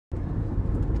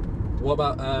What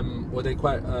about were they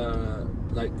quite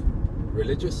like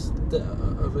religious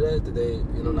over there? Did they,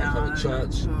 you know, like have a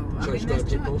church? No, Church I mean, going there's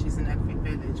people? churches in every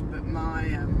village, but my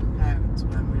parents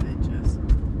weren't religious,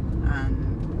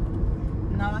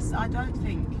 and no, I don't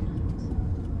think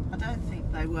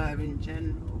they were in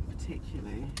general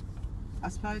particularly. I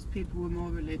suppose people were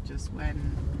more religious when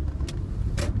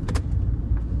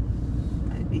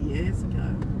maybe years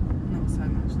ago, not so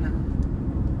much now.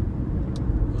 Okay.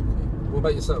 What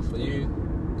about yourself? Are you?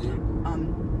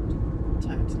 I'm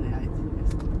totally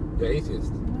atheist. You're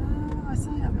atheist? Well, I say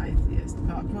I'm atheist,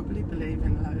 but I probably believe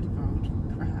in a load of old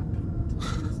crap, to be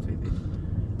honest with you.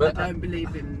 But I don't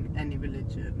believe in any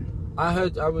religion. I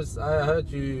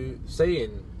heard you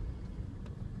saying,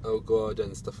 "Oh God"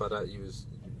 and stuff like that. You was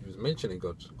mentioning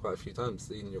God quite a few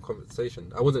times in your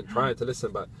conversation. I wasn't trying to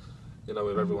listen, but you know,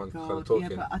 with everyone kind of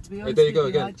talking. Yeah, but to be honest there you go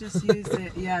with you, again. I just use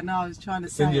it. Yeah, no, I was trying to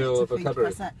It's say in your it to think if I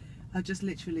vocabulary. say, I just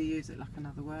literally use it like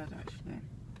another word. Actually,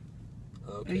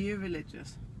 Okay. Are you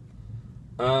religious?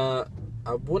 I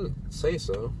wouldn't say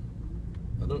so.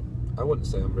 I wouldn't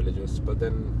say I'm religious, but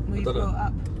then Were I you don't brought know.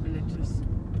 up religious?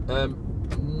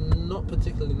 Not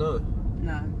particularly. No.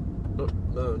 No.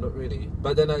 Not really.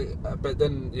 But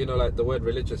then you know, like the word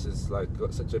religious is like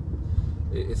got such a,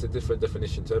 it's a different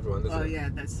definition to everyone, isn't Oh it? yeah,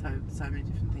 there's so many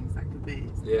different things that could be.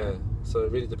 isn't Yeah. there? So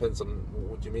it really depends on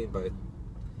what you mean by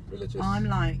religious. I'm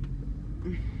like,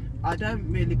 I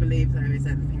don't really believe there is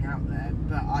anything out there,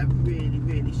 but I really,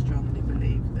 really strongly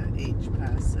believe that each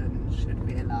person should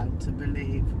be allowed to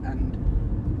believe and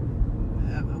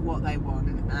what they want,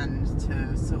 and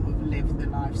to sort of live the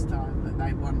lifestyle that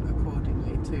they want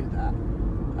accordingly to that.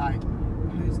 Like,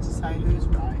 who's to say who's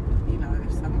right? You know,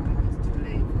 if someone wants to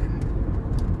believe in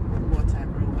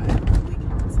whatever or whatever, we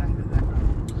can't say that they're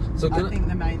wrong. So I think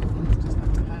the main thing is just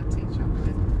not to hurt each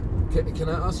other. can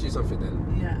I ask you something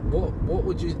then? Yeah. What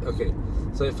would you? Okay,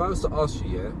 so if I was to ask you,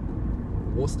 yeah,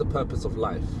 what's the purpose of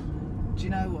life? Do you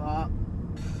know what?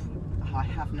 I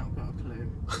have not got a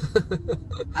clue.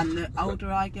 And the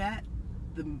older I get,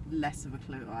 the less of a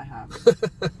clue I have.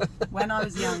 When I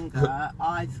was younger,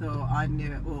 I thought I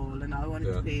knew it all, and I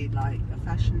wanted to be like a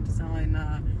fashion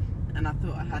designer, and I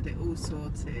thought I had it all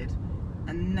sorted.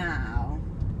 And now,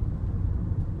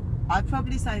 I'd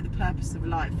probably say the purpose of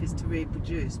life is to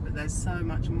reproduce, but there's so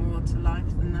much more to life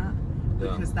than that,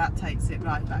 because that takes it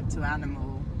right back to animal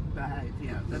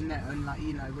behaviour, and like,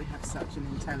 you know, we have such an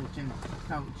intelligent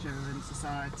culture and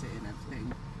society and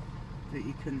everything that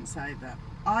you couldn't say that.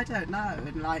 I don't know,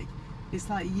 and like, it's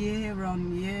like year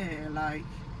on year, like.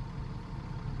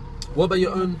 What about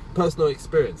your own personal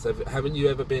experience? Haven't you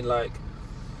ever been like,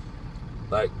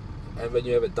 haven't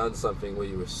you ever done something where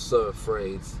you were so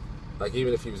afraid, like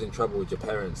even if you was in trouble with your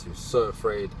parents, you were so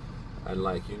afraid, and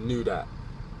like you knew that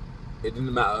it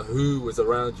didn't matter who was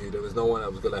around you, there was no one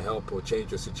that was going to help or change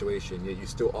your situation, yet you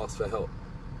still asked for help?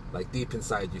 Like deep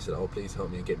inside you said, "Oh, please help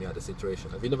me and get me out of the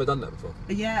situation." Have you never done that before?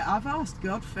 Yeah, I've asked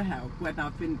God for help when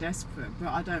I've been desperate, but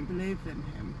I don't believe in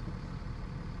him.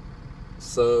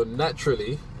 So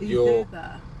naturally, You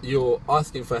you're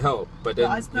asking for help, but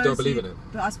then you don't believe in it.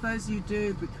 But I suppose you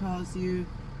do, because you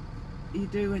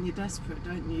do when you're desperate,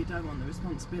 don't you? You don't want the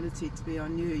responsibility to be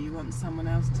on you. You want someone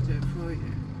else to do it for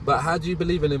you. But how do you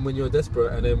believe in him when you're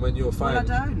desperate, and then when you're fine? Well,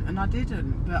 I don't, and I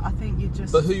didn't. But I think you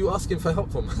just. But who are you asking for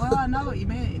help from? Well, I know what you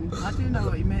mean. I do know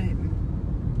what you mean.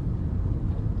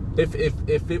 If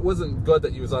it wasn't God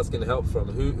that you was asking help from,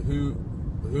 who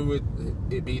would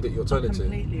it be that you're turning to? I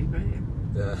completely agree.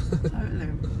 Yeah. Totally.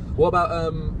 What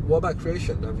about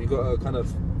creation? Have you got a kind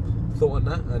of thought on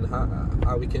that, and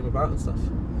how we came about and stuff?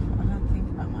 I don't think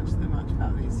about much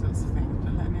about these sorts of things,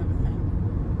 but let me have a think.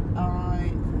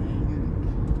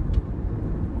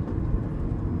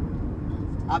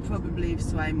 I probably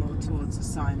sway more towards a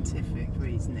scientific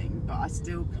reasoning, but I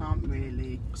still can't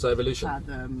really So evolution.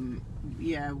 fathom,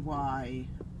 why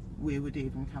we would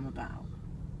even come about.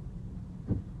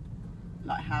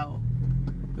 Like how,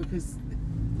 because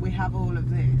we have all of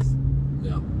this,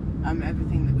 Yeah.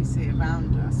 everything that we see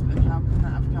around us, but how can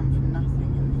that have come from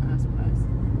nothing in the first place?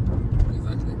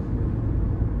 Exactly.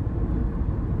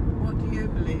 What do you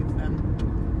believe then?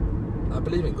 I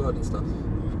believe in God and stuff.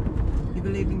 You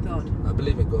believe in God? I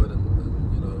believe in God and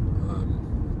you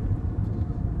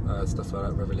know, stuff like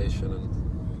that, revelation and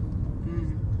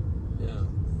yeah.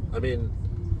 I mean,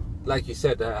 like you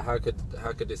said, how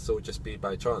could this all just be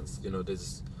by chance? You know,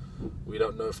 we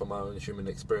don't know from our own human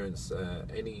experience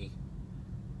any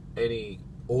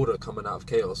order coming out of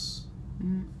chaos.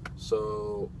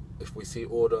 So if we see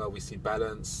order, we see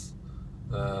balance,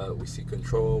 we see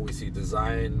control, we see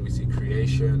design, we see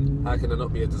creation. How can there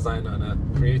not be a designer and a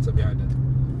creator behind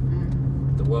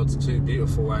it? The world's too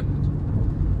beautiful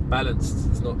and balanced.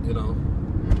 It's not, you know.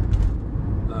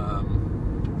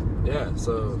 Yeah,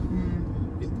 so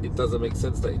it doesn't make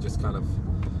sense that it just kind of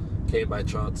came by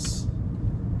chance.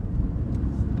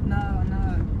 No, I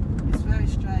know. It's very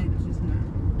strange, isn't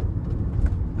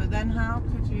it? But then how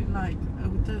could you, like,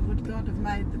 would God have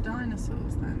made the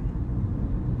dinosaurs then?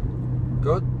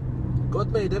 God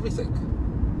made everything.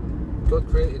 God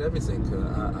created everything,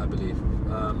 I believe.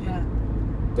 Yeah.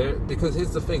 Because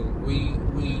here's the thing, we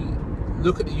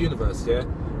look at the universe, yeah,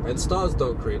 and stars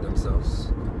don't create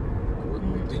themselves.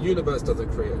 The universe doesn't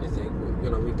create anything. You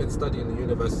know, we've been studying the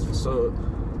universe for so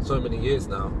many years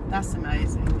now. That's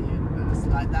amazing, the universe.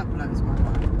 Like, that blows my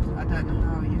mind. I don't know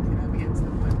how you can ever get to the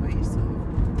point where you sort of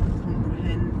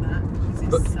comprehend that, because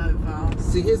it's so vast.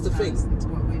 See, here's the thing. To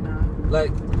what we know.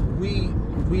 Like, we've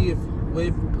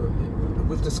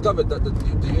discovered that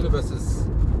the universe is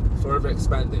forever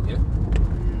expanding, yeah?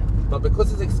 But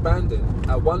because it's expanding,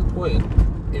 at one point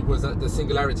it was at the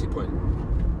singularity point,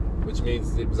 which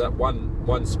means it was at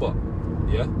one spot,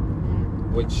 yeah?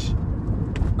 Which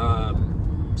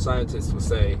scientists will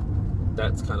say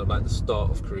that's kind of like the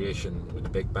start of creation with the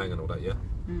Big Bang and all that, yeah?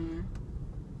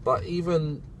 But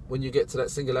even when you get to that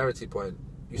singularity point,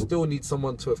 you still need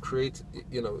someone to have created,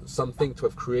 you know, something to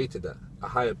have created that, a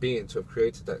higher being to have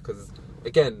created that, because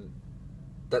again,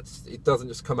 it doesn't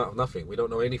just come out of nothing. We don't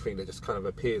know anything that just kind of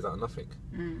appears out of nothing.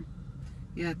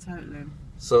 Yeah, totally.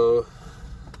 So,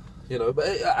 you know, but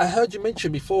I heard you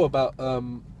mention before about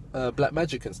black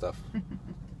magic and stuff.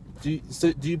 Do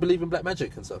you believe in black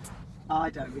magic and stuff? I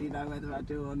don't really know whether I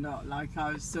do or not. Like,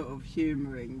 I was sort of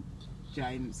humouring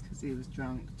James because he was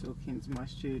drunk talking to my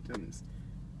students.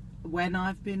 When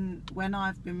I've been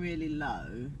really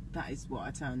low, that is what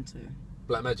I turn to.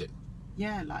 Black magic?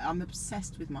 Yeah, like, I'm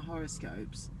obsessed with my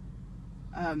horoscopes.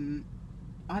 I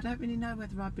don't really know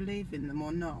whether I believe in them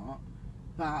or not,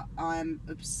 but I'm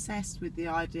obsessed with the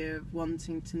idea of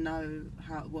wanting to know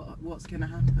what's going to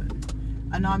happen.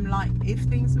 And I'm like, if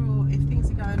things are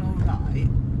going all right,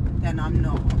 then I'm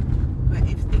not. But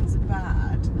if things are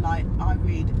bad, like, I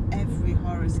read every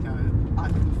horoscope I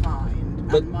can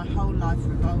find, and my whole life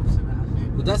revolves around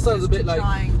it. But that sounds a bit like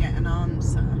try and get an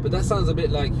answer. But that sounds a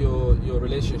bit like your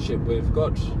relationship with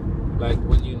God. Like,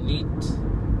 when you need,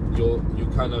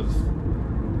 you kind of,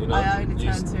 you know. I only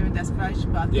turn to in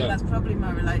desperation, but I think that's probably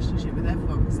my relationship with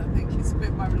everyone, because I think it's a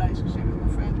bit my relationship with my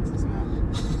friends as well.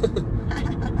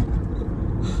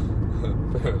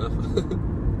 Fair enough.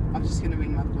 I'm just going to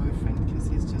ring my boyfriend because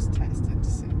he's just texted to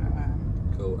see where I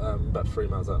am. Cool. About 3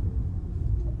 miles up.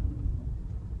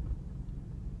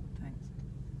 Thanks.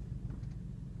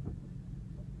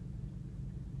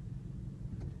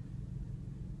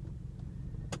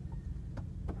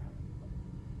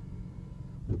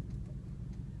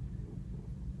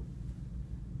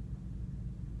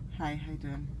 Hey, how you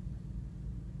doing?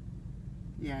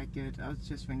 Yeah, good. I was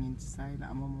just ringing to say that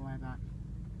I'm on my way back.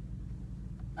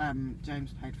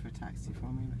 James paid for a taxi for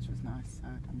me, which was nice, so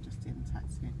I'm just in a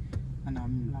taxi, and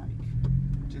I'm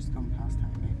like just gone past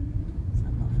Hackney, so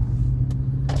I'm not far.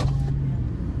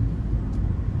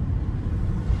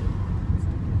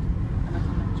 And I've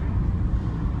had a drink.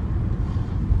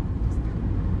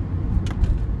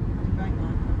 Have a great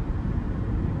night.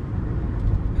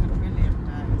 Been a brilliant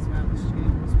day as well. The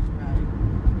students were great.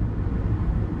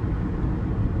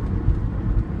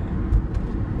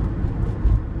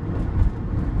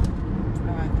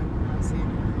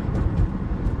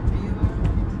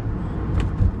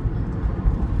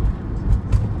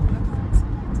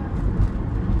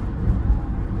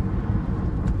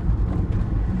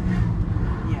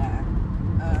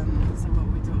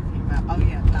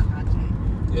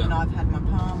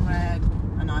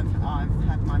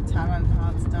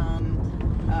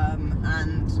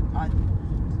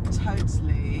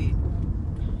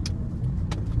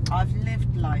 I've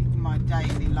lived like my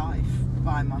daily life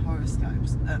by my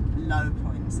horoscopes at low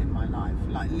points in my life,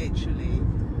 like literally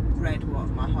read what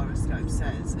my horoscope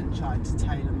says and tried to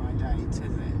tailor my day to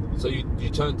it. So you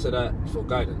turn to that for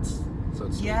guidance? So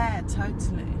yeah,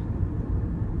 totally.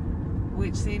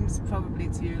 Which seems probably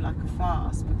to you like a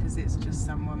farce because it's just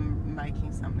someone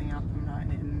making something up and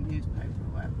writing it in the newspaper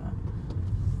or whatever.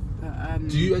 But,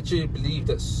 do you actually believe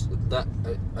that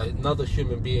another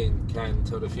human being can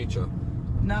tell the future?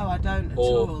 No, I don't at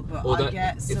all. But or I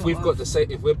get if we've got the same,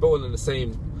 if we're born on the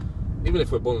same, even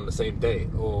if we're born on the same day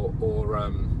or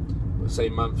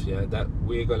same month, yeah, that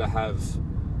we're gonna have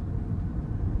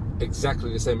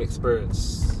exactly the same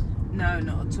experience. No,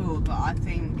 not at all. But I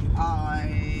think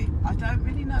I don't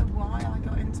really know why I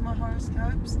got into my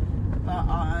horoscopes, but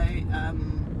I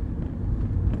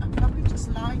probably just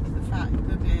like the fact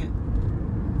that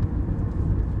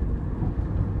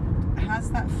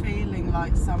that feeling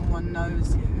like someone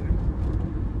knows you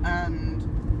and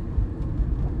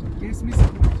gives me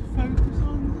something to focus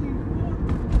on.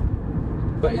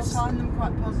 But I find them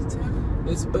quite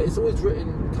positive. But it's always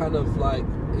written kind of like,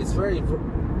 it's very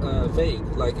vague.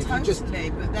 Like if you just,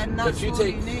 but then that's all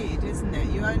you need, isn't it?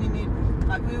 You only need,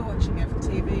 like we were watching a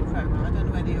TV program. I don't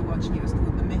know whether you're watching. It was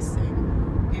called The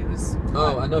Missing. It was.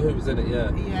 Oh, I know who was in it.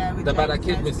 Yeah. Yeah. With about that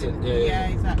kid missing. Yeah,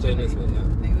 exactly. Jane Nesbitt,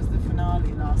 yeah. It was the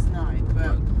finale last night,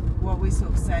 but what we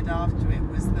sort of said after it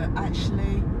was that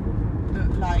actually,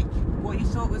 that like what you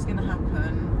thought was going to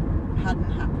happen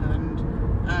hadn't happened,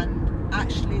 and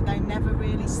actually they never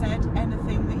really said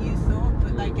anything that you thought,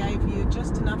 but they gave you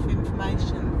just enough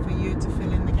information for you to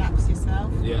fill in the gaps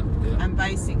yourself. Yeah. And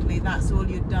basically that's all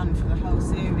you'd done for the whole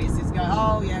series, is go,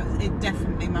 oh yeah, it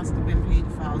definitely must have been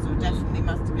paedophiles, or definitely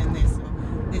must have been this,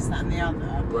 or this, that and the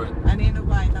other. Right. And in a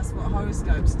way that's what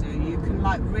horoscopes do. You can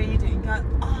like read it and go,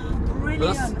 oh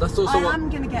brilliant, that's also I'm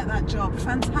going to get that job,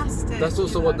 fantastic. That's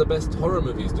also what the best horror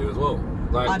movies do as well.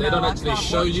 Like they don't actually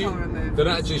show you. They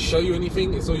don't actually show you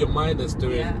anything. It's all your mind that's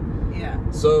doing. Yeah.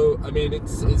 So I mean,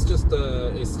 it's just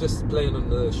playing on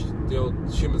the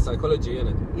old human psychology, isn't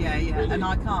it? Yeah. Really. And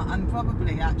I can't. And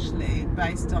probably actually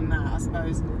based on that, I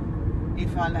suppose,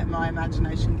 if I let my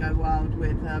imagination go wild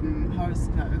with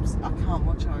horoscopes, I can't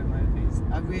watch horror movies.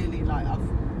 I really like.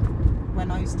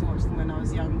 When I used to watch them when I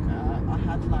was younger, I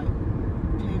had like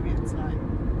periods like.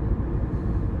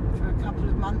 For a couple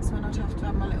of months when I'd have to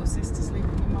have my little sister sleeping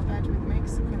in my bed with me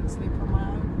because I couldn't sleep on my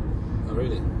own. Oh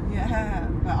really? Yeah,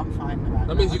 but I'm fine with that.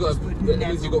 That means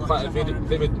you got quite a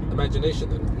vivid imagination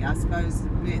then. Yeah, I suppose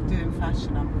doing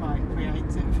fashion I'm quite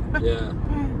creative. Yeah.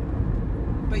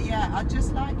 But yeah, I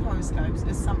just like horoscopes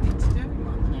as something to do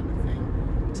more than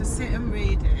anything. To sit and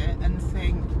read it and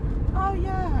think, oh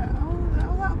yeah,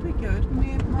 that'll be good.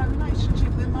 My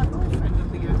relationship with my boyfriend will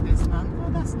be good this month.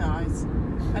 Oh, that's nice.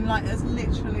 And like, as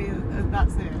literally,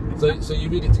 that's it. So you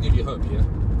read it to give you hope, yeah?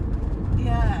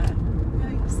 Yeah,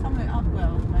 you sum it up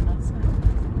well when I say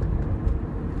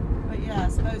it. But yeah, I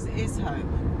suppose it is hope.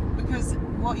 Because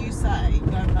what you say,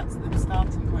 going back to the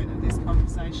starting point of this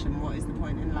conversation, what is the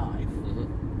point in life?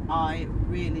 Mm-hmm. I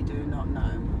really do not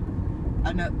know.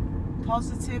 And at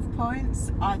positive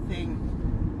points, I think,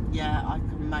 yeah, I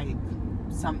can make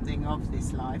something of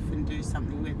this life and do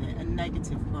something with it. And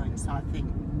negative points, I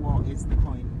think, what is the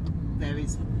point? There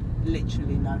is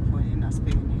literally no point in us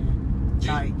being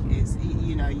here. Like, it's,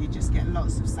 you know, you just get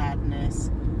lots of sadness,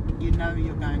 you know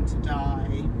you're going to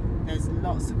die, there's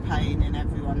lots of pain in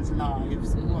everyone's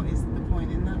lives. What is the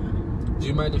point in that? Do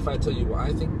you mind if I tell you what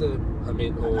I think I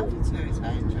love you too, it's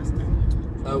very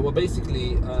interesting. Well,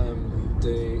 basically,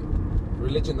 the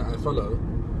religion that I follow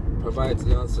provides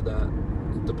the answer that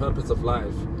the purpose of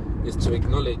life is to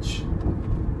acknowledge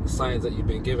the signs that you've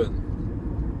been given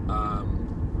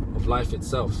of life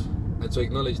itself, and to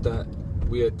acknowledge that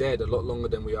we are dead a lot longer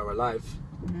than we are alive.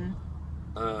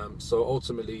 Mm-hmm. So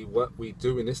ultimately, what we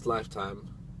do in this lifetime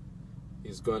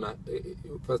is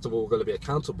first of all, we're going to be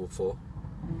accountable for,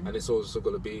 and it's also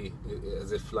going to be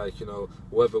as if, like, you know,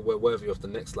 whether we're worthy of the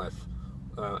next life,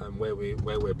 and where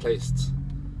we're placed.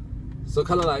 So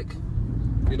kind of like,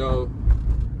 you know,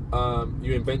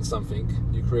 you invent something,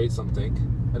 you create something,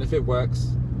 and if it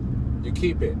works, you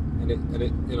keep it, and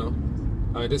it, you know,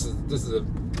 I mean, this is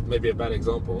maybe a bad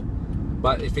example,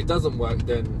 but if it doesn't work,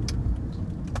 then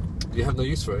you have no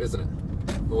use for it, isn't it?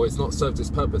 Or it's not served its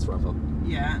purpose, rather.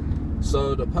 Yeah.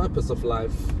 So the purpose of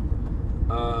life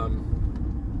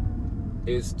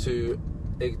is to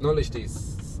acknowledge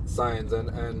these signs,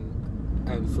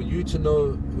 and for you to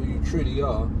know who you truly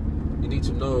are, you need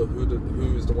to know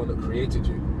who is the one that created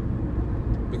you.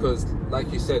 Because,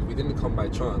 like you said, we didn't come by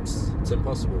chance. It's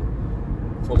impossible.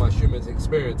 From our human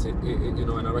experience, you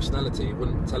know, and our rationality, it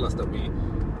wouldn't tell us that we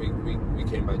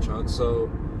came by chance. So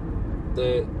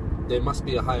there must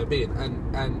be a higher being.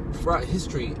 And throughout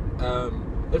history,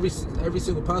 every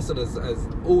single person has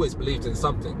always believed in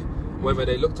something. Whether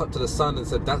they looked up to the sun and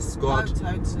said that's God,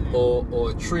 or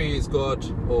a tree is God,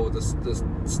 or the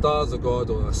stars are God,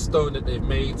 or a stone that they've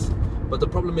made. But the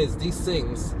problem is, these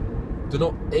things do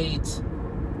not aid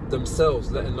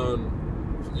themselves, let alone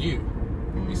you.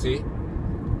 You see,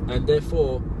 and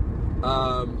therefore,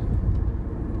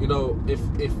 you know,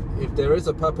 if there is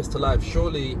a purpose to life,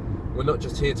 surely we're not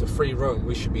just here to free roam.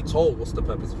 We should be told what's the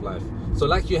purpose of life. So,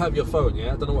 like, you have your phone,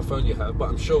 yeah. I don't know what phone you have, but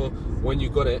I'm sure when you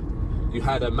got it, you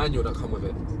had a manual that come with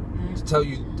it to tell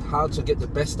you how to get the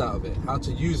best out of it, how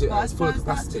to use it Well, at its full I suppose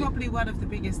capacity. that's probably one of the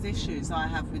biggest issues I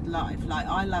have with life. Like,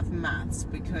 I love maths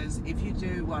because if you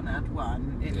do 1 add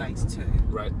 1, it makes 2.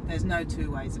 Right. There's no two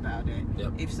ways about it.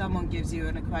 Yep. If someone gives you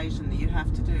an equation that you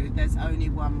have to do, there's only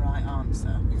one right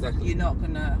answer. Exactly. You're not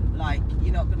gonna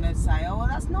say, oh, well,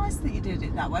 that's nice that you did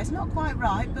it that way. It's not quite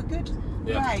right, but good.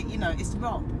 Yeah. Great. You know, it's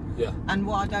wrong. Yeah. And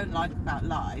what I don't like about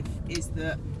life is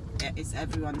that it's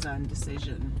everyone's own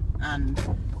decision, and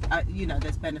you know,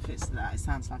 there's benefits to that. It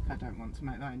sounds like I don't want to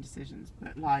make my own decisions,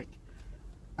 but like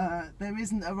there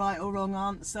isn't a right or wrong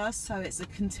answer, so it's a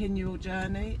continual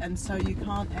journey, and so you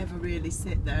can't ever really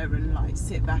sit there and like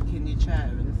sit back in your chair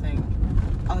and think,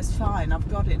 oh, it's fine, I've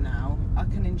got it now, I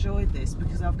can enjoy this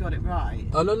because I've got it right.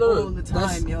 Oh no, all the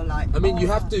time you're like, I mean, oh, you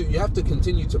have to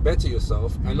continue to better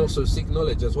yourself and also seek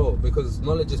knowledge as well, because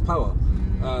knowledge is power.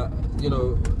 You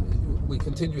know, we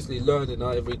continuously learn in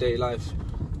our everyday life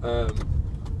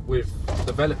with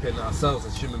developing ourselves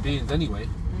as human beings anyway.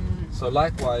 So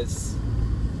likewise,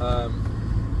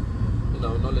 you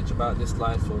know, knowledge about this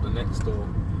life or the next or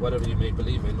whatever you may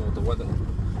believe in, or the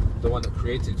one that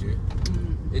created you,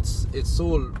 it's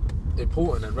all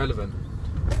important and relevant.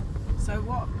 So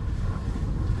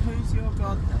who's your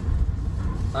God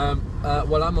then?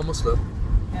 Well, I'm a Muslim.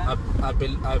 Yeah.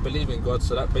 I believe in God,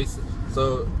 so that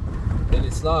so in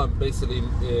Islam, basically,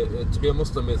 to be a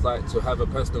Muslim is like to have a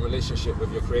personal relationship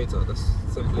with your Creator. That's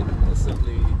simply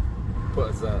put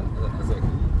as a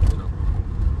you know.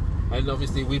 And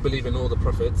obviously, we believe in all the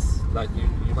prophets. Like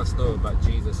you must know about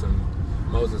Jesus and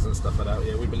Moses and stuff like that.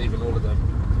 Yeah, we believe in all of them.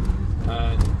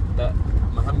 And that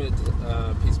Muhammad,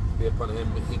 peace be upon him,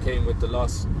 he came with the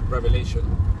last revelation,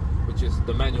 which is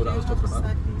the manual that I was talking about.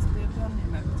 Say peace be upon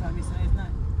him every time you say his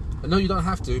name. No, you don't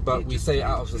have to, but You we just say it say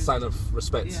out it of the to- sign of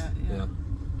respect. Yeah.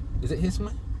 Is it here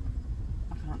somewhere?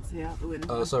 I can't see out the window.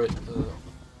 Oh, sorry.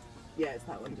 Yeah, it's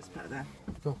that one just put there.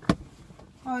 Cool.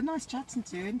 Oh, nice chatting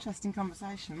to you. Interesting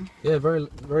conversation. Yeah,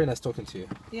 very nice talking to you.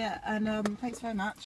 Yeah, and thanks very much.